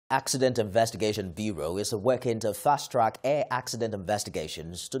Accident Investigation Bureau is working to fast-track air accident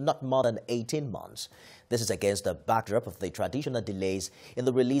investigations to not more than 18 months. This is against the backdrop of the traditional delays in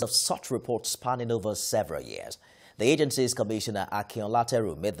the release of such reports spanning over several years. The agency's Commissioner Akin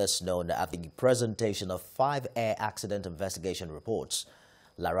Olateru made this known at the presentation of 5 air accident investigation reports.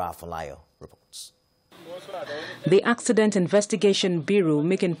 Lara Afolayo reports. The Accident Investigation Bureau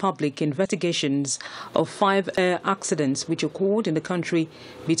making public investigations of 5 air accidents which occurred in the country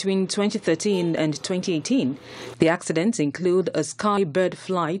between 2013 and 2018. The accidents include a Skybird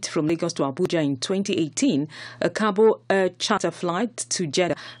flight from Lagos to Abuja in 2018, a Cabo Air charter flight to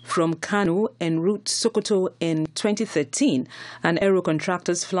Jeddah from Kano en route Sokoto in 2013, an Aero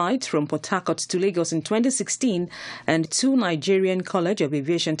Contractors flight from Port Harcourt to Lagos in 2016, and 2 Nigerian College of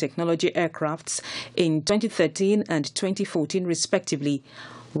Aviation Technology aircrafts in 2013 and 2014 respectively.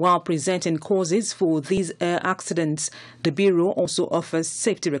 While presenting causes for these air accidents, the Bureau also offers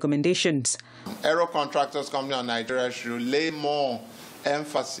safety recommendations. Aero Contractors Company of Nigeria should lay more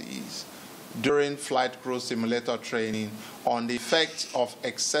emphasis during flight crew simulator training on the effect of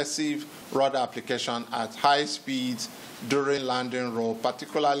excessive rudder application at high speeds during landing roll,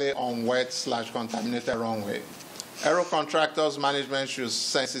 particularly on wet/contaminated runway. Aero Contractors management should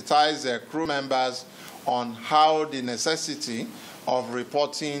sensitize their crew members on how the necessity of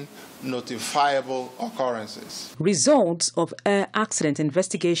reporting notifiable occurrences. Results of air accident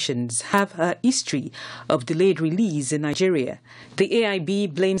investigations have a history of delayed release in Nigeria. The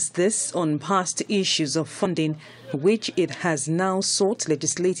AIB blames this on past issues of funding, which it has now sought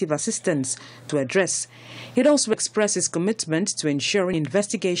legislative assistance to address. It also expresses commitment to ensuring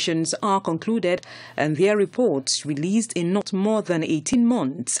investigations are concluded and their reports released in not more than 18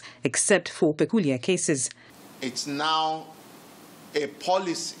 months, except for peculiar cases. It's now a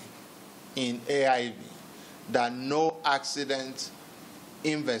policy in AIB that no accident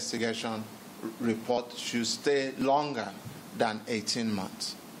investigation report should stay longer than 18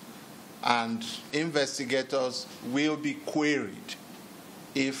 months. And investigators will be queried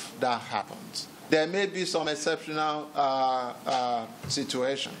if that happens. There may be some exceptional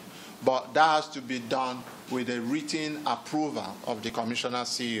situation, but that has to be done with a written approval of the Commissioner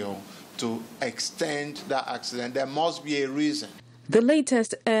CEO to extend that accident. There must be a reason. The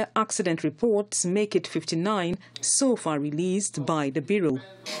latest air accident reports make it 59 so far released by the Bureau.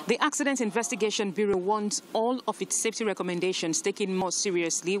 The Accident Investigation Bureau wants all of its safety recommendations taken more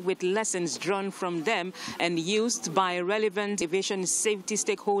seriously, with lessons drawn from them and used by relevant aviation safety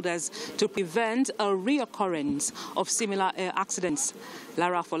stakeholders to prevent a reoccurrence of similar air accidents.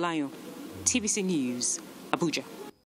 Lara Afolayo, TVC News, Abuja.